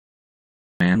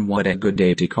Man, what a good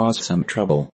day to cause some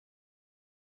trouble.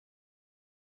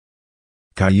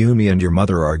 Caillou, me and your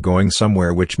mother are going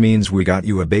somewhere, which means we got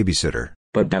you a babysitter.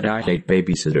 But Dad, I hate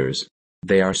babysitters.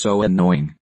 They are so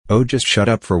annoying. Oh, just shut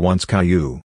up for once,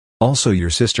 Caillou. Also, your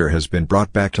sister has been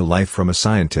brought back to life from a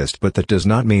scientist, but that does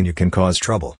not mean you can cause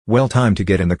trouble. Well, time to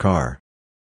get in the car.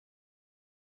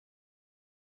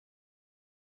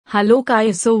 Hello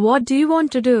Caillou, so what do you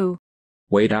want to do?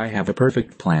 Wait, I have a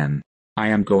perfect plan. I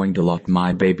am going to lock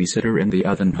my babysitter in the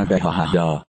oven.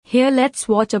 Here, let's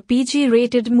watch a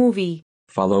PG-rated movie.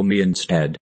 Follow me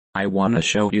instead. I wanna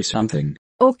show you something.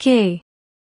 Okay.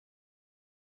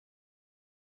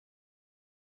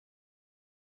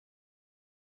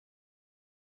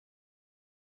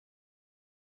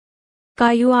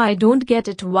 Caillou, I don't get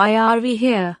it. Why are we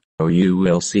here? Oh, you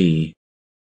will see.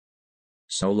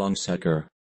 So long, sucker.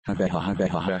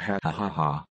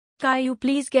 Caillou,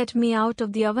 please get me out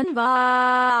of the oven.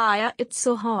 Why? It's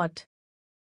so hot.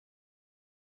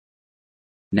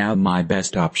 Now my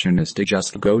best option is to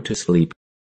just go to sleep.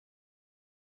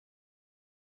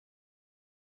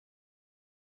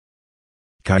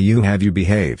 Caillou, have you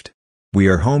behaved? We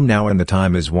are home now and the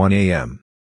time is 1 a.m.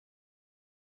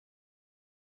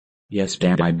 Yes,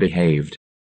 Dad, I behaved.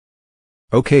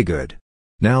 Okay, good.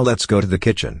 Now let's go to the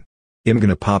kitchen. I'm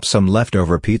gonna pop some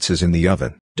leftover pizzas in the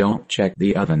oven. Don't check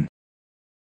the oven.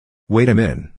 Wait a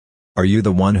minute. Are you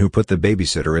the one who put the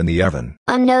babysitter in the oven?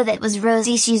 No, that was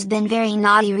Rosie. She's been very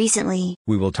naughty recently.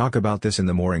 We will talk about this in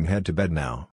the morning. Head to bed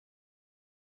now.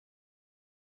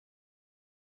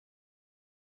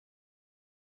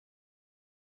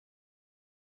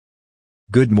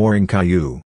 Good morning,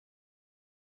 Caillou.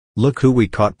 Look who we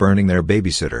caught burning their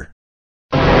babysitter.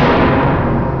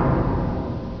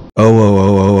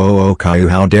 Oh, Caillou,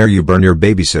 how dare you burn your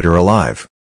babysitter alive?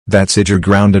 That's it, you're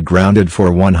grounded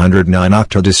for 109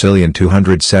 octodecillion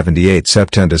 278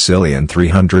 septendecillion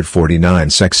 349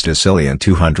 sextodecillion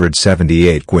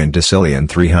 278 quindecillion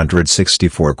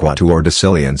 364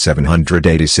 quatuordecillion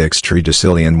 786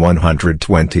 tridecillion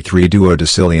 123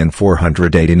 duodecillion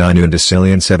 489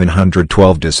 undecillion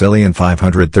 712 decillion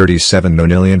 537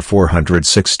 nonillion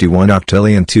 461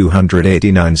 octillion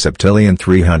 289 septillion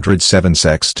 307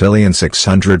 sextillion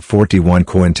 641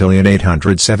 quintillion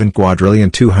 807 quadrillion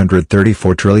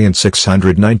 234 trillion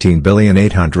 619 billion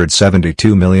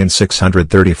 872 million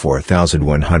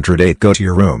 634,108. Go to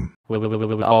your room.